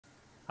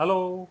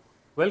Hello,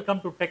 welcome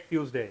to Tech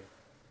Tuesday.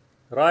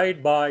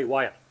 Ride by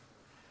wire.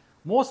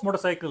 Most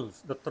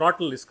motorcycles, the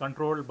throttle is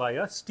controlled by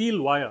a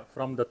steel wire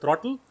from the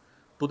throttle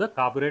to the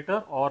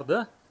carburetor or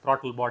the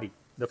throttle body,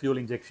 the fuel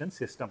injection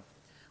system.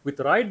 With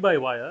ride by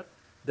wire,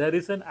 there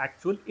is an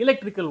actual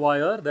electrical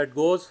wire that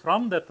goes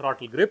from the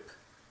throttle grip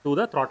to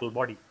the throttle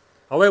body.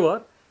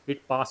 However,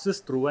 it passes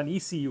through an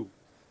ECU.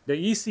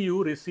 The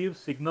ECU receives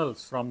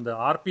signals from the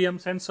RPM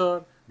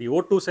sensor, the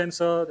O2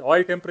 sensor, the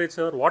oil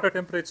temperature, water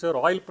temperature,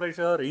 oil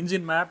pressure,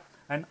 engine map,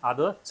 and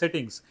other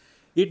settings.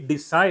 It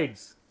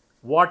decides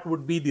what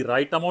would be the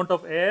right amount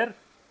of air,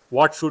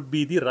 what should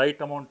be the right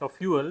amount of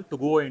fuel to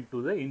go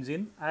into the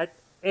engine at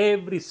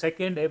every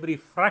second, every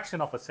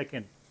fraction of a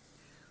second.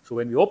 So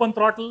when we open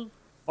throttle,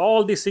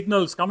 all the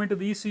signals come into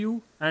the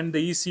ECU and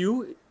the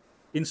ECU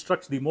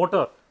instructs the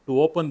motor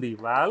to open the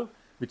valve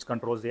which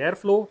controls the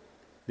airflow.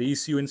 The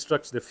ECU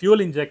instructs the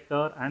fuel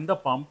injector and the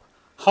pump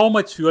how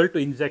much fuel to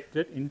inject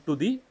it into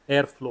the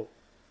airflow.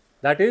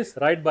 That is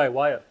ride by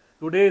wire.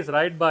 Today's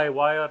ride by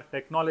wire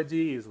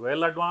technology is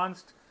well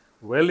advanced,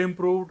 well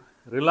improved,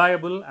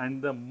 reliable,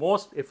 and the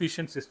most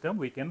efficient system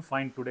we can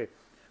find today.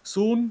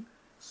 Soon,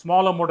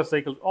 smaller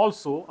motorcycles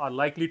also are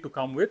likely to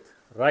come with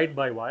ride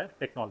by wire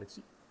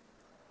technology.